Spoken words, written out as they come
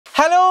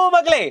Hello,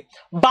 Magle.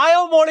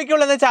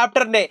 Biomolecule എന്ന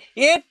ചാപ്റ്ററിന്റെ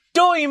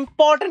ഏറ്റവും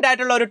important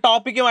ആയിട്ടുള്ള ഒരു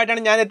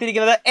ടോപ്പിക്കുമായിട്ടാണ് ഞാൻ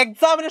എത്തിയിരിക്കുന്നത്.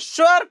 എക്സാമിന്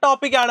ഷുവർ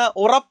ടോപ്പിക് ആണ്,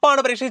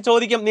 ഉറപ്പാണ് പരീക്ഷയിൽ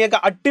ചോദിക്കും. നിങ്ങൾക്ക്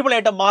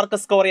അടിപൊളിയായിട്ട് മാർക്ക്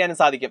സ്കോർ ചെയ്യാൻ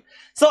സാധിക്കും.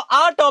 സോ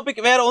ആ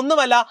ടോപ്പിക് വേറെ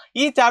ഒന്നുമല്ല,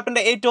 ഈ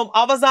ചാപ്റ്ററിന്റെ ഏറ്റവും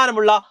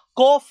അവസാനമുള്ള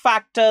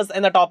co-factors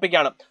എന്ന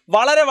ടോപ്പിക്കാണ്.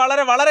 വളരെ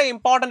വളരെ വളരെ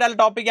ഇമ്പോർട്ടന്റ് ആയ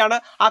ടോപ്പിക്കാണ്.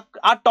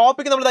 ആ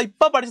ടോപ്പിക് നമ്മൾ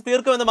ഇപ്പൊ പഠിച്ച്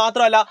തീർക്കുമെന്ന്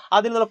മാത്രമല്ല,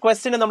 അതിൽ നിന്നുള്ള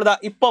ക്വസ്റ്റ്യൻ നമ്മൾ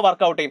ഇപ്പൊ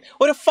വർക്ക്ഔട്ട് ചെയ്യും.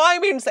 ഒരു 5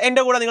 minutes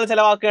എന്റെ കൂടെ നിങ്ങൾ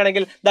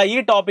ചെലവാക്കുകയാണെങ്കിൽ ഈ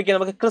ടോപ്പിക്ക്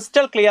നമുക്ക്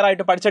ക്രിസ്റ്റൽ ക്ലിയർ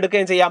ആയിട്ട്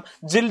പഠിച്ചെടുക്കുകയും ചെയ്യാം,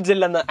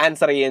 ജിൽ എന്ന്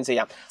ആൻസർ ചെയ്യുകയും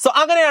ചെയ്യാം. സോ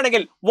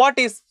അങ്ങനെയാണെങ്കിൽ വാട്ട്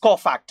ഈസ്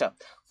co-factor?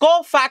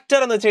 Co-factor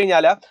എന്ന് വെച്ച്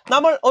കഴിഞ്ഞാൽ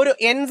നമ്മൾ ഒരു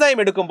എൻസൈം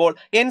എടുക്കുമ്പോൾ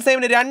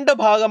എൻസൈമിന് രണ്ട്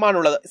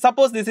ഭാഗമാണുള്ളത്.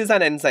 Suppose this is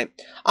an enzyme.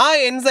 ആ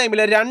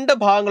എൻസൈമിൽ രണ്ട്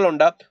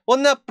ഭാഗങ്ങളുണ്ട്.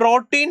 ഒന്ന്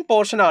പ്രോട്ടീൻ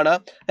പോർഷൻ ആണ്,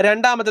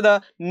 രണ്ടാമത്തേത്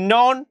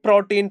നോൺ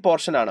പ്രോട്ടീൻ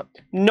പോർഷൻ ആണ്.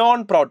 Non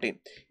protein.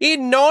 ഈ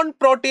നോൺ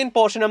പ്രോട്ടീൻ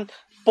പോർഷനും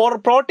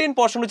പ്രോട്ടീൻ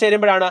പോർഷനും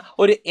ചേരുമ്പോഴാണ്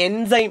ഒരു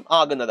എൻസൈം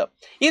ആകുന്നത്.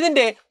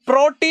 ഇതിന്റെ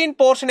പ്രോട്ടീൻ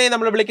പോർഷനെ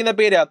നമ്മൾ വിളിക്കുന്ന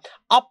പേര്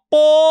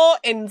അപ്പോ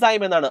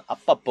എൻസൈം എന്നാണ്.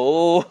 അപ്പോ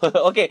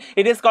ഓക്കെ,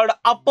 ഇറ്റ് ഈസ് കോൾഡ്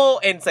അപ്പോ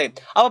എൻസൈം.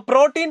 അപ്പൊ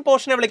പ്രോട്ടീൻ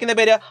പോർഷനെ വിളിക്കുന്ന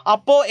പേര്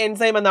അപ്പോ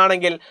എൻസൈം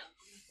എന്നാണെങ്കിൽ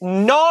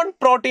നോൺ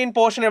പ്രോട്ടീൻ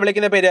പോർഷനെ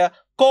വിളിക്കുന്ന പേര്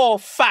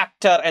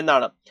co-factor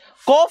എന്നാണ്.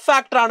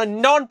 co-factor ആണ്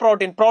നോൺ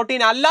പ്രോട്ടീൻ.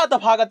 പ്രോട്ടീൻ അല്ലാത്ത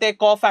ഭാഗത്തെ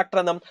co-factor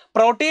എന്നും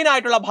പ്രോട്ടീൻ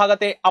ആയിട്ടുള്ള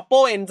ഭാഗത്തെ അപ്പോ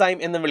എൻസൈം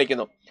എന്നും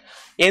വിളിക്കുന്നു.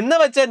 എന്ന്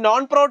വെച്ച്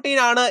നോൺ പ്രോട്ടീൻ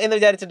ആണ് എന്ന്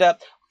വിചാരിച്ചിട്ട്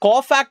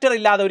co-factor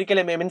ഇല്ലാതെ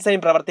ഒരിക്കലും എൻസൈം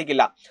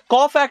പ്രവർത്തിക്കില്ല.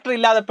 co-factor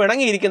ഇല്ലാതെ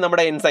പിണങ്ങിയിരിക്കും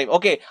നമ്മുടെ എൻസൈം.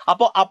 ഓക്കെ,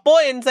 അപ്പോൾ അപ്പോ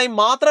എൻസൈം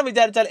മാത്രം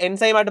വിചാരിച്ചാൽ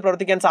എൻസൈമായിട്ട്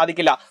പ്രവർത്തിക്കാൻ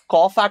സാധിക്കില്ല.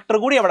 co-factor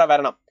കൂടി അവിടെ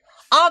വരണം.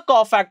 ആ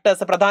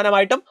co-factors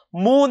പ്രധാനമായിട്ടും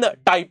 3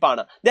 ടൈപ്പ്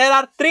ആണ്. There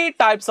are 3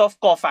 types of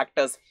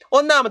co-factors.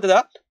 ഒന്നാമത്തേത്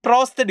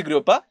പ്രോസ്റ്റേറ്റ്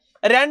ഗ്രൂപ്പ്,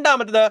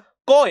 രണ്ടാമത്തേത്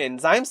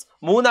co-enzymes,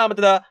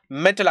 മൂന്നാമത്തേത്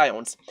metal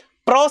ions.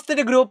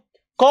 Prostate group,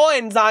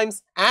 co-enzymes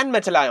and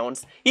metal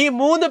ions, ഈ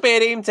 3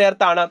 പേരെയും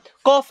ചേർത്താണ്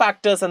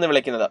co-factors എന്ന്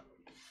വിളിക്കുന്നത്.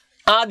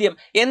 ആദ്യം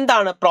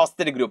എന്താണ്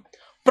പ്രോസ്റ്റേറ്റ് ഗ്രൂപ്പ്?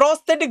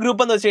 പ്രോസ്റ്റേറ്റ്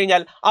ഗ്രൂപ്പ് എന്ന് വെച്ച്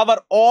കഴിഞ്ഞാൽ അവർ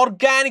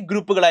ഓർഗാനിക്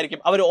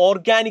ഗ്രൂപ്പുകളായിരിക്കും, അവർ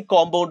ഓർഗാനിക്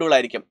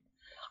കോമ്പൗണ്ടുകളായിരിക്കും,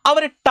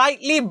 അവർ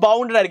ടൈറ്റ്ലി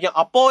ബൗണ്ടഡ് ആയിരിക്കും.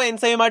 അപ്പോ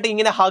എൻസൈമായിട്ട്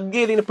ഇങ്ങനെ ഹഗ്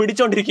ചെയ്ത് ഇങ്ങനെ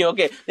പിടിച്ചോണ്ടിരിക്കും.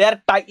 Okay, they are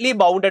tightly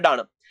bounded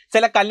ആണ്.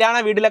 ചില കല്യാണ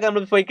വീട്ടിലൊക്കെ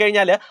നമ്മൾ പോയി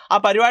കഴിഞ്ഞാൽ ആ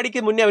പരിപാടിക്ക്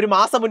മുന്നേ ഒരു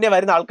മാസം മുന്നേ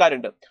വരുന്ന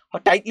ആൾക്കാരുണ്ട്.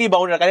 ടൈറ്റ്ലി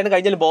ബൗണ്ടഡ്, കല്യാണം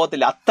കഴിഞ്ഞാലും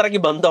പോകത്തില്ല, അത്രയ്ക്ക്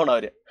ബന്ധമാണ്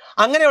അവർ.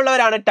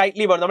 അങ്ങനെയുള്ളവരാണ്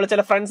ടൈറ്റ്ലി ബൗണ്ട്. നമ്മൾ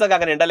ചില ഫ്രണ്ട്സ് ഒക്കെ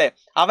അങ്ങനെ ഉണ്ടല്ലേ,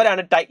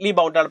 അവരാണ് ടൈറ്റ്ലി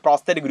ബൗണ്ടഡ്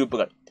പ്രോസ്റ്റേറ്റ്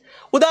ഗ്രൂപ്പുകൾ.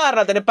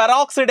 ഉദാഹരണത്തിന്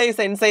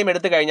പെറോക്സിഡൈസ് എൻസൈം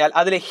എടുത്തു കഴിഞ്ഞാൽ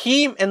അതിൽ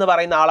ഹീം എന്ന്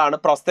പറയുന്ന ആളാണ്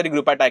പ്രോസ്റ്റേറ്റ്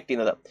ഗ്രൂപ്പായിട്ട് ആക്ട്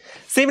ചെയ്യുന്നത്.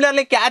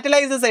 സിമിലർലി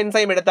കാറ്റലൈസിസ്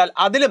എൻസൈം എടുത്താൽ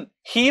അതിലും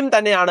ഹീം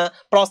തന്നെയാണ്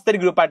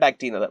പ്രോസ്റ്റേറ്റ് ഗ്രൂപ്പായിട്ട് ആക്ട്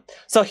ചെയ്യുന്നത്.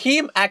 So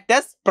haem act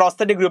as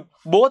prostate group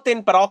both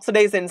in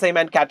peroxidase enzyme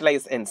and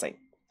catalyse enzyme.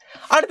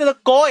 അടുത്തത്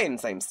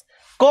co-enzymes.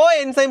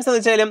 co-enzymes എന്ന്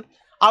വെച്ചാലും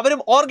അവരും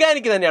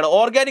ഓർഗാനിക് തന്നെയാണ്,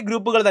 ഓർഗാനിക്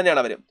ഗ്രൂപ്പുകൾ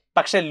തന്നെയാണ് അവരും.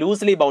 പക്ഷെ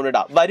ലൂസ്ലി ബൗണ്ടഡ്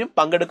ആ, വരും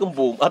പങ്കെടുക്കും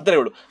പോവും, അത്രേ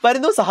ഉള്ളൂ.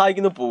 വരുന്നു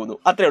സഹായിക്കുന്നു പോകുന്നു,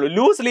 അത്രേ ഉള്ളൂ.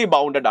 ലൂസ്ലി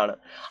ബൗണ്ടഡ് ആണ്.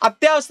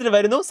 അത്യാവശ്യത്തിന്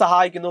വരുന്നു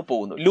സഹായിക്കുന്നു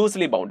പോകുന്നു,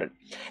 ലൂസ്ലി ബൗണ്ടഡ്.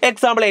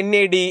 എക്സാമ്പിൾ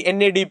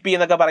NADP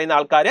എന്നൊക്കെ പറയുന്ന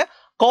ആൾക്കാർ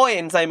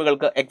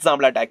co-enzymeകൾക്ക്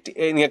എക്സാമ്പിൾ ആയിട്ട്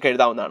നിങ്ങൾക്ക്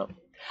എഴുതാവുന്നതാണ്.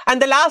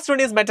 And the last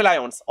one is metal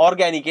ions.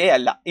 ഓർഗാനിക്കേ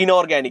അല്ല,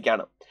 ഇനോർഗാനിക്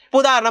ആണ്.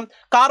 ഉദാഹരണം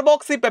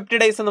കാർബോക്സി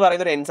പെപ്റ്റിഡൈസ് എന്ന്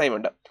പറയുന്ന ഒരു എൻസൈം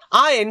ഉണ്ട്.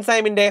 ആ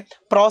എൻസൈമിന്റെ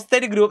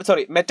പ്രോസ്റ്റേറ്റ് ഗ്രൂപ്പ്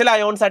മെറ്റൽ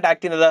അയോൺസ് ആയിട്ട്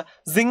ആക്ട് ചെയ്യുന്നത്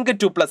Zinc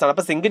 2+ ആണ്.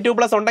 അപ്പൊ Zinc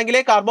 2+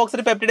 ഉണ്ടെങ്കിലേ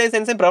കാർബോക്സി പെപ്റ്റിഡൈസ്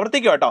എൻസൈം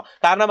പ്രവർത്തിക്കും കേട്ടോ,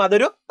 കാരണം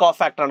അതൊരു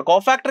co-factor ആണ്.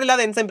 co-factor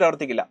ഇല്ലാതെ എൻസൈം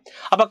പ്രവർത്തിക്കില്ല.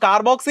 അപ്പൊ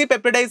കാർബോക്സി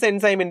പെപ്റ്റിഡൈസ്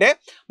എൻസൈമിന്റെ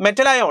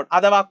മെറ്റൽ അയോൺ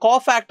അഥവാ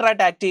co-factor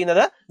ആയിട്ട് ആക്ട്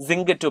ചെയ്യുന്നത്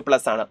Zinc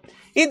 2+ ആണ്.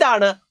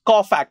 ഇതാണ്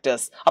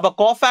co-factors. അപ്പൊ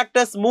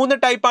co-factors 3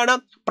 ടൈപ്പ് ആണ്.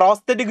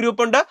 പ്രോസ്റ്റേറ്റ്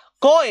ഗ്രൂപ്പ് ഉണ്ട്,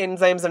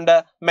 co-enzymes ഉണ്ട്,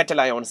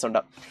 മെറ്റൽ അയോൺസ് ഉണ്ട്.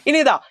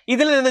 ഇനി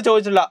ഇതിൽ നിന്ന്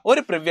ചോദിച്ചിട്ടുള്ള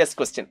ഒരു പ്രീവിയസ്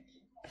ക്വസ്റ്റ്യൻ,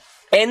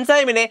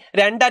 എൻസൈമിനെ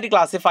രണ്ടായിട്ട്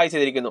ക്ലാസിഫൈ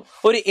ചെയ്തിരിക്കുന്നു.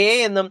 ഒരു എ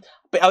എന്നും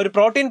ഒരു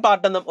പ്രോട്ടീൻ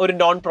പാർട്ട് എന്നും ഒരു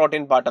നോൺ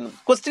പ്രോട്ടീൻ പാർട്ട് എന്നും.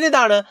 ക്വസ്റ്റ്യൻ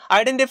ഇതാണ്,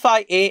 ഐഡന്റിഫൈ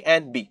എ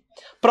ആൻഡ് ബി.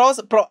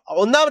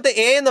 ഒന്നാമത്തെ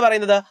എ എന്ന്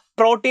പറയുന്നത്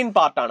പ്രോട്ടീൻ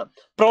പാർട്ടാണ്.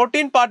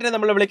 പ്രോട്ടീൻ പാർട്ടിനെ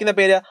നമ്മൾ വിളിക്കുന്ന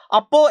പേര്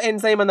അപ്പോ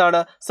എൻസൈം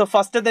എന്നാണ്. സോ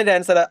ഫസ്റ്റത്തെ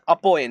ആൻസർ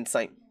അപ്പോ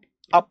എൻസൈം,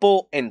 അപ്പോ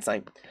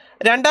എൻസൈം.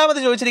 രണ്ടാമത്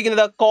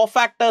ചോദിച്ചിരിക്കുന്നത്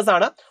co-factors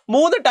ആണ്.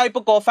 3 ടൈപ്പ്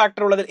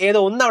co-factor ഉള്ളതിൽ ഏതോ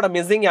ഒന്ന് അവിടെ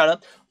മിസ്സിംഗ് ആണ്.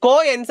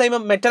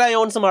 co-enzymeും മെറ്റൽ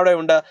അയോൺസും അവിടെ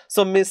ഉണ്ട്.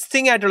 സോ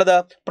മിസ്സിംഗ് ആയിട്ടുള്ളത്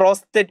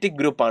പ്രോസ്റ്റേറ്റിക്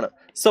ഗ്രൂപ്പ് ആണ്.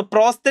 സോ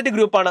പ്രോസ്റ്റേറ്റ്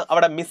ഗ്രൂപ്പ് ആണ്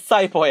അവിടെ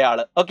മിസ്സായി പോയ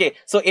ആള്. ഓക്കെ,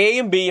 സോ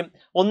എയും ബിയും,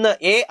 ഒന്ന്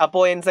എ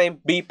അപ്പോ enzyme,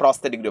 B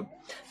prostate group.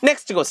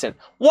 Next question,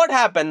 what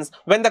happens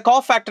when the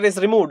co-factor is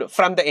removed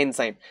from the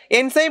enzyme?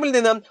 എൻസൈമിൽ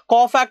നിന്നും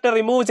co-factor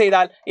റിമൂവ്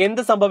ചെയ്താൽ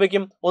എന്ത്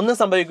സംഭവിക്കും? ഒന്നും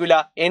സംഭവിക്കില്ല.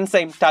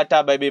 എൻസൈം ടാറ്റ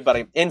ബൈ ബൈ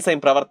പറയും, എൻസൈം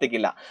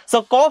പ്രവർത്തിക്കില്ല. സോ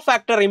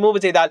co-factor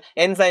റിമൂവ് ചെയ്താൽ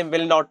എൻസൈം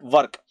വിൽ നോട്ട്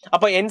വർക്ക്.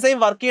 അപ്പൊ എൻസൈം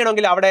വർക്ക്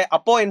ചെയ്യണമെങ്കിൽ അവിടെ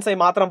അപ്പോ എൻസൈം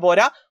മാത്രം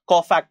പോരാ,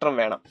 co-factor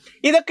വേണം.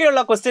 ഇതൊക്കെയുള്ള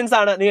ക്വസ്റ്റ്യൻസ്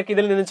ആണ് നിങ്ങൾക്ക്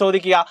ഇതിൽ നിന്ന്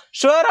ചോദിക്കുക.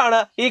 ഷുവർ ആണ്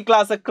ഈ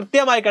ക്ലാസ്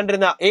കൃത്യമായി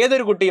കണ്ടിരുന്ന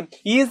ഏതൊരു കുട്ടിയും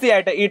ഈസി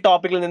ആയിട്ട് ഈ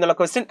ടോപ്പിക്കിൽ നിന്നുള്ള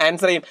ക്വസ്റ്റ്യൻ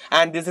ആൻസർ ചെയ്യും.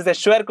 And this is A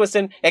sure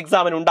question,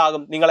 എക്സാമിന്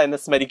ഉണ്ടാകും, നിങ്ങൾ എന്നെ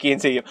സ്മരിക്കുകയും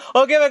ചെയ്യും.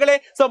 ഓക്കെ മക്കളെ,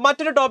 സോ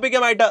മറ്റൊരു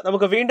ടോപ്പിക്കുമായിട്ട്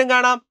നമുക്ക് വീണ്ടും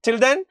കാണാം. Till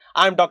then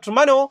I M doctor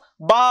Manu.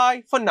 By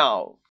for now.